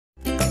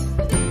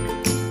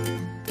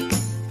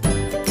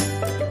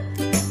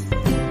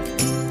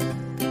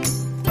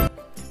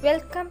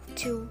Welcome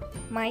to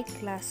my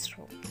class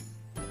room.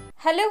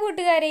 Hello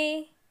കൂട്ടുകാരെ,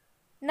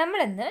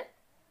 നമ്മളിന്ന്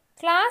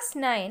class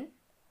 9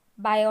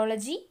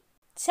 biology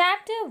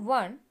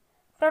CHAPTER-1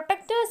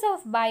 protectors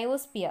of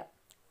biosphere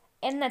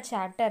എന്ന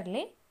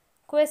ചാപ്റ്ററിലെ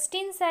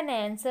questions and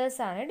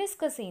answers ആണ്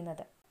discuss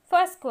ചെയ്യുന്നത്.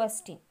 First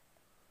question: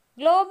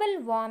 global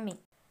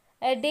warming,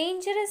 A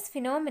dangerous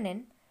phenomenon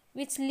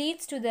which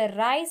leads to the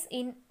rise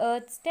in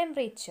Earth's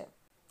temperature.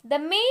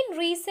 The main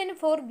reason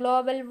for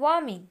global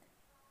warming: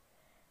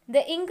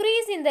 the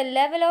increase in the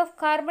level of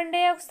carbon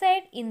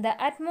dioxide in the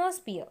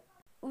atmosphere.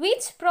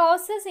 Which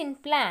process in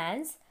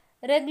plants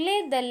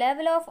regulate the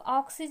level of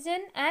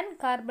oxygen and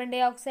carbon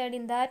dioxide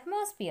in the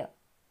atmosphere?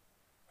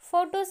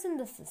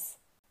 Photosynthesis.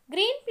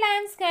 Green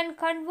plants can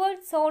convert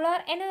solar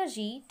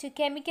energy to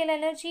chemical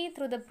energy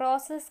through the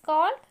process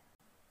called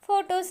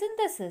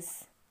photosynthesis.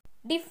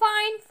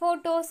 Define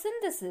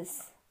photosynthesis.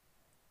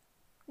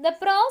 The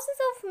process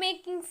of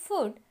making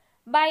food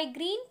by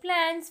green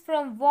plants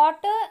from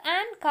water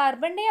and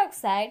carbon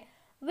dioxide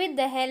with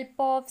the help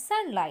of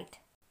sunlight.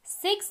 6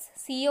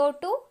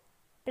 CO2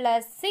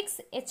 plus 6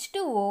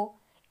 H2O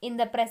in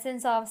the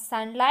presence of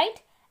sunlight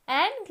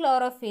and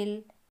chlorophyll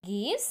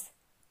gives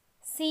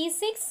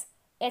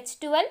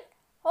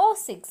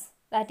C6H12O6,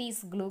 that is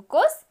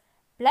glucose,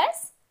 plus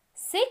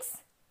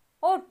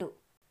 6O2.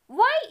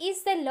 Why is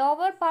the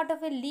lower part of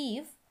a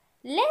leaf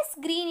less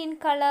green in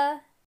color?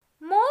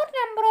 More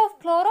number of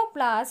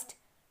chloroplasts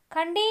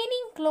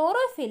containing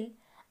chlorophyll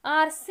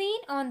are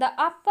seen on the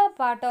upper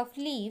part of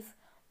leaf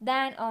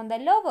than on the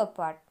lower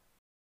part.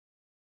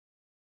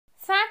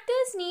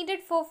 Factors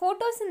needed for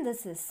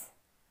photosynthesis: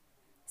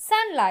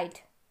 sunlight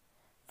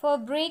for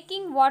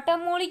breaking water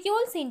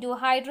molecules into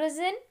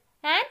hydrogen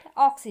and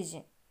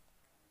oxygen.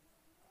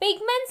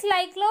 Pigments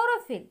like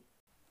chlorophyll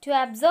to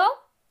absorb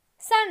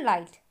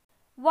sunlight.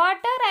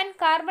 Water and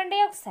carbon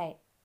dioxide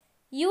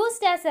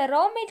used as a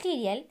raw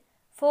material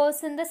for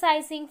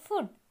synthesizing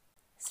food.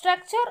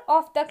 Structure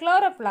of the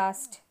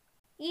chloroplast: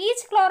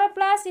 each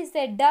chloroplast is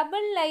a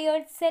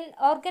double-layered cell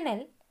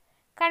organelle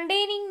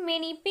containing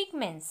many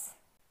pigments.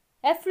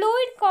 A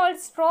fluid called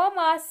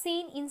stroma is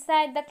seen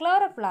inside the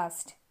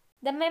chloroplast.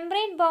 The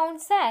membrane-bound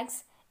sacs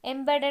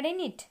embedded in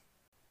it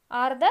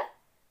are the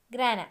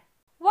grana.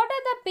 What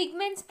are the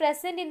pigments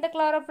present in the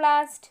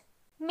chloroplast?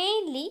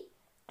 Mainly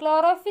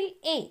chlorophyll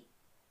A,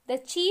 the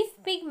chief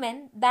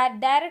pigment that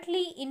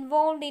directly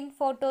involved in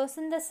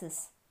photosynthesis.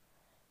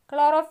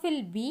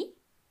 Chlorophyll B,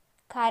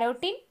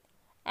 carotene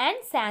and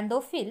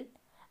xanthophyll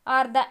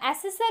are the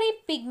accessory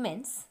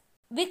pigments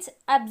which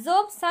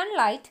absorb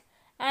sunlight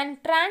and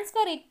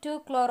transfer it to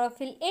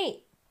chlorophyll A.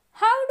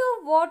 How do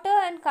water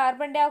and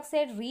carbon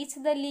dioxide reach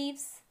the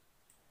leaves?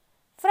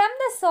 From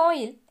the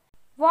soil,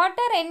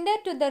 water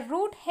enters to the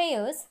root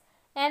hairs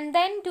and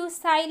then to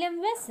xylem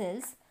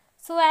vessels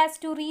so as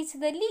to reach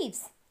the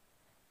leaves.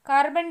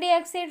 Carbon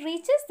dioxide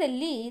reaches the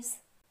leaves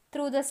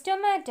through the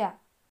stomata.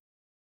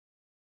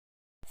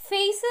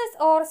 Phases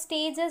or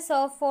stages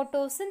of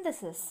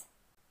photosynthesis.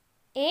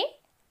 A.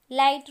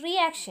 Light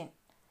reaction,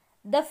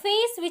 the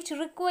phase which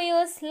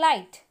requires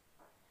light.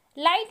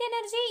 Light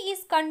energy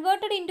is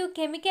converted into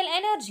chemical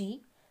energy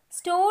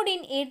stored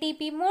in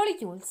ATP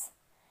molecules,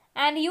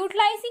 and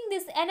utilizing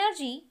this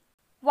energy,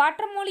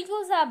 water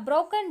molecules are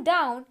broken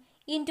down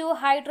into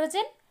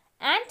hydrogen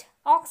and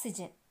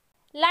oxygen.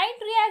 Light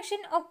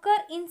reaction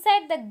occur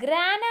inside the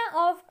grana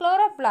of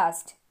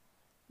chloroplast.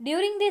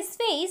 During this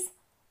phase,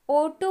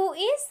 O2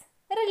 is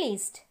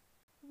released.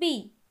 B.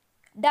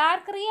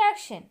 Dark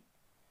reaction,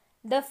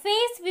 the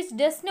phase which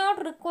does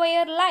not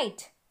require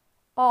light,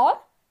 or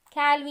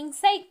Calvin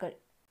cycle.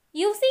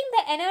 Using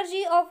the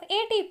energy of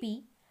ATP,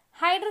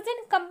 hydrogen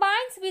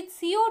combines with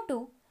CO2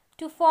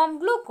 to form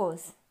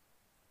glucose,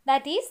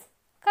 that is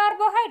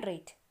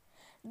carbohydrate.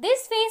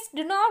 This phase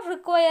do not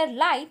require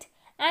light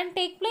and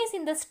take place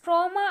in the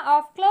stroma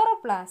of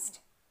chloroplast.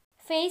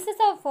 Phases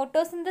of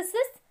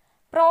photosynthesis,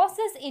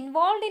 process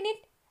involved in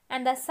it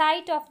and the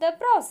site of the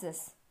process.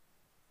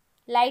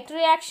 Light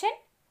reaction,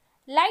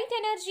 light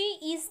energy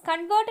is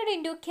converted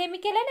into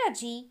chemical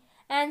energy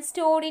and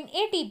stored in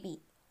ATP.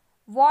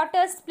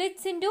 Water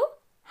splits into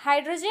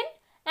hydrogen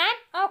and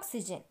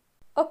oxygen.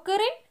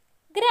 Occur in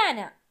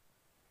grana.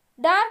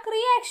 Dark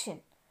reaction,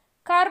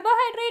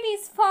 carbohydrate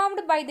is formed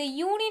by the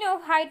union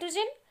of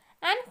hydrogen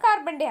and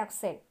carbon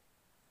dioxide.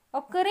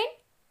 Occur in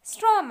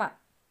stroma.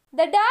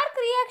 The dark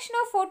reaction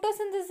of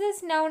photosynthesis is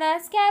known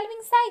as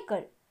Calvin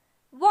cycle.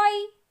 Why?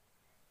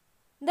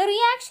 The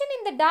reaction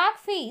in the dark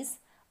phase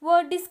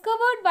were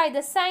discovered by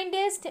the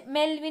scientist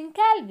Melvin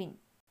Calvin.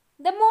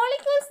 The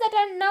molecules that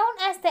are known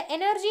as the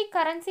energy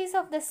currencies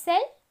of the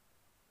cell: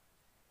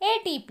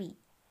 ATP,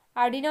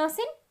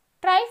 adenosine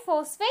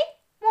triphosphate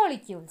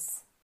molecules.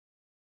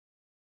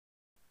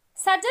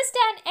 Suggest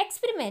an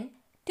experiment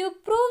to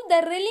prove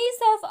the release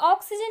of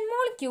oxygen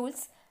molecules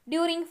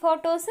during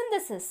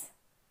photosynthesis.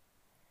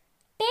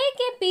 Take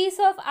a piece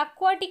of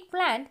aquatic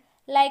plant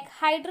like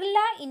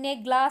hydrilla in a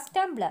glass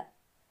tumbler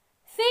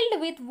filled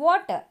with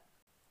water.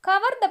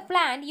 Cover the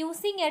plant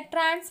using a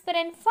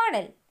transparent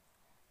funnel.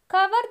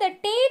 Cover the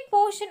tail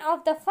portion of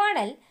the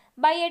funnel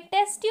by a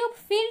test tube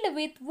filled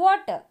with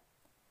water.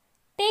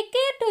 Take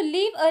care to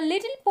leave a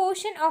little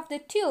portion of the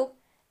tube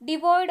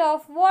devoid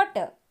of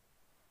water.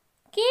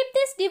 Keep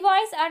this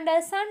device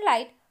under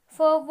sunlight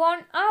for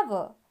 1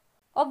 hour.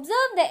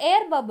 Observe the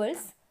air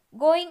bubbles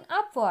going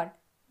upward.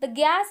 The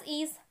gas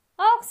is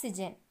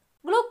oxygen.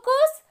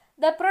 Glucose,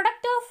 the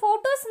product of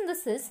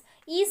photosynthesis,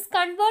 is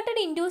converted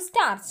into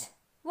starch.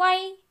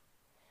 Why?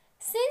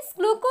 Since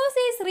glucose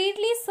is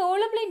readily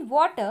soluble in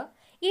water,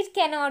 it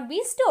cannot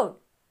be stored.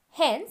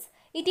 Hence,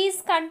 it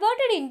is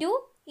converted into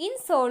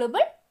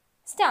insoluble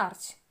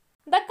starch.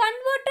 The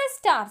converted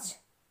starch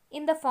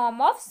in the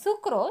form of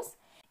sucrose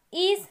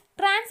is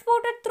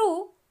transported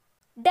through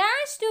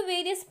dash to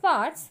various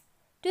parts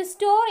to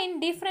store in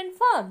different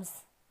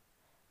forms.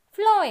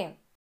 Phloem.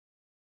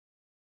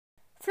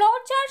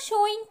 Flowchart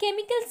showing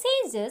chemical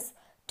changes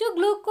to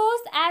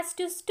glucose as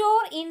to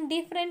store in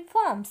different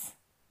forms.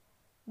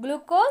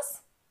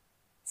 Glucose,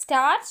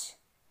 starch,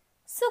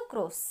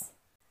 sucrose.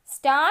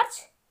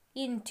 Starch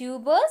in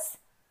tubers,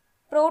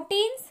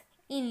 proteins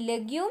in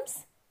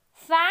legumes,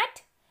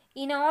 fat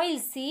in oil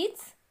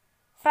seeds,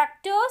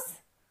 fructose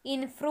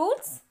in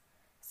fruits,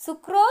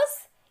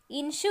 sucrose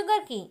in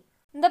sugarcane.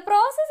 The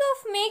process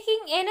of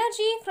making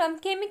energy from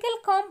chemical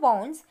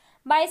compounds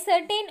by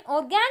certain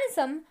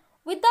organisms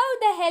without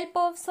the help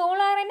of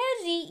solar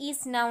energy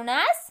is known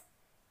as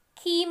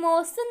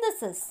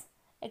chemosynthesis.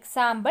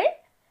 Example,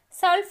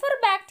 sulfur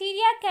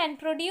bacteria can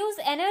produce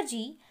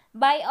energy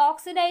by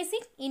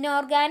oxidizing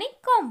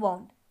inorganic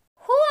compound.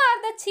 Who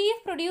are the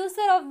chief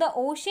producer of the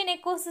ocean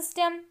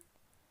ecosystem?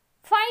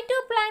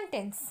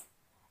 Phytoplanktons,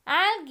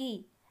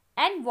 algae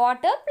and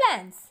water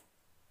plants.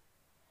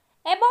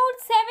 About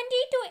 70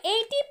 to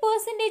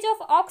 80%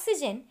 of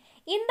oxygen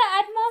in the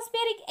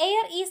atmospheric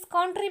air is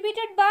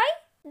contributed by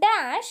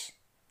dash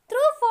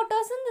through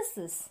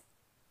photosynthesis.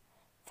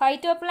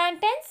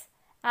 Phytoplanktons,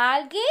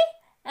 algae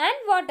and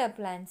water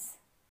plants.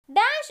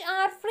 Dash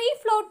are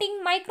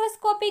free-floating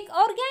microscopic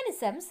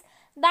organisms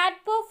that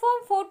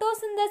perform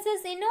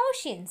photosynthesis in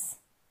oceans.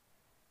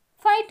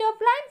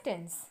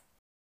 Phytoplanktons.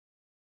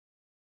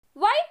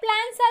 Why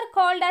plants are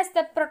called as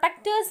the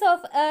protectors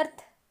of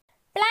Earth?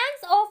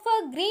 Plants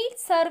offer great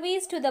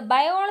service to the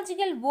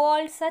biological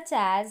world such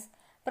as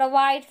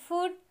provide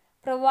food,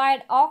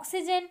 provide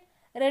oxygen,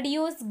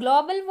 reduce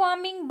global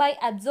warming by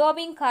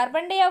absorbing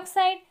carbon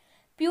dioxide,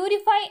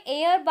 purify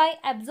air by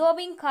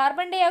absorbing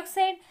carbon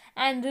dioxide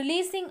and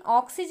releasing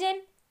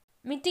oxygen,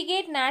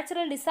 mitigate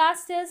natural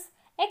disasters,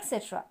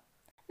 etc.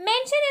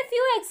 Mention a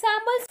few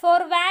examples for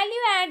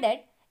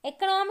value-added,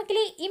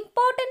 economically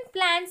important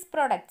plants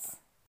products.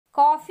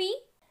 Coffee,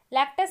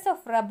 lactose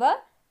of rubber,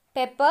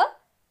 pepper,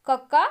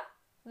 cocoa,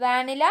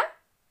 vanilla,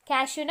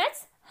 cashew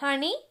nuts,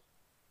 honey,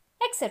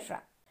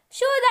 etc.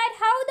 Show that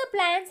how the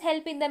plants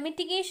help in the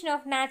mitigation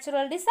of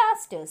natural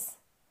disasters.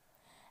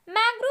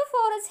 Mangrove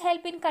forests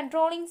help in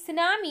controlling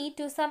tsunami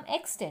to some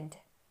extent.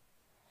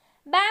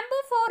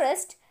 Bamboo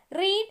forest,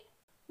 reed,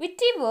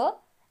 vetiver,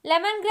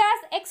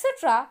 lemongrass,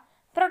 etc.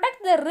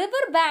 protect the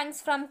river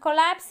banks from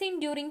collapsing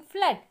during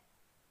flood.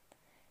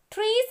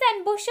 Trees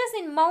and bushes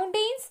in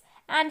mountains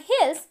and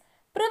hills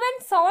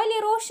prevent soil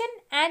erosion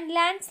and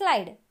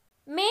landslide.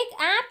 Make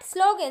apt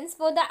slogans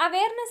for the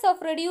awareness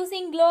of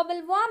reducing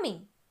global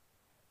warming.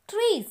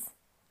 Trees,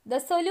 the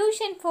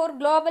solution for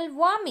global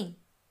warming.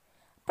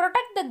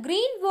 Protect the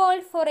green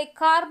world for a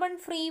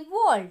carbon-free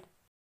world.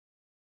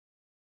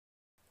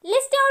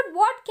 List out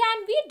what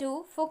can we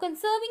do for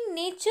conserving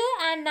nature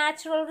and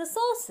natural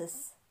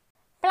resources.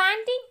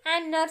 Planting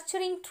and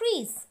nurturing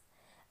trees.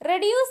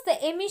 Reduce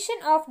the emission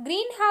of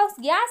greenhouse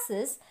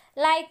gases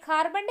like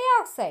carbon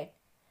dioxide.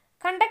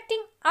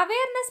 Conducting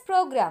awareness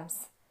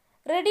programs.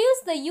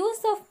 Reduce the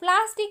use of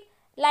plastic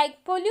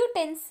like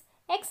pollutants,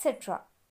 etc.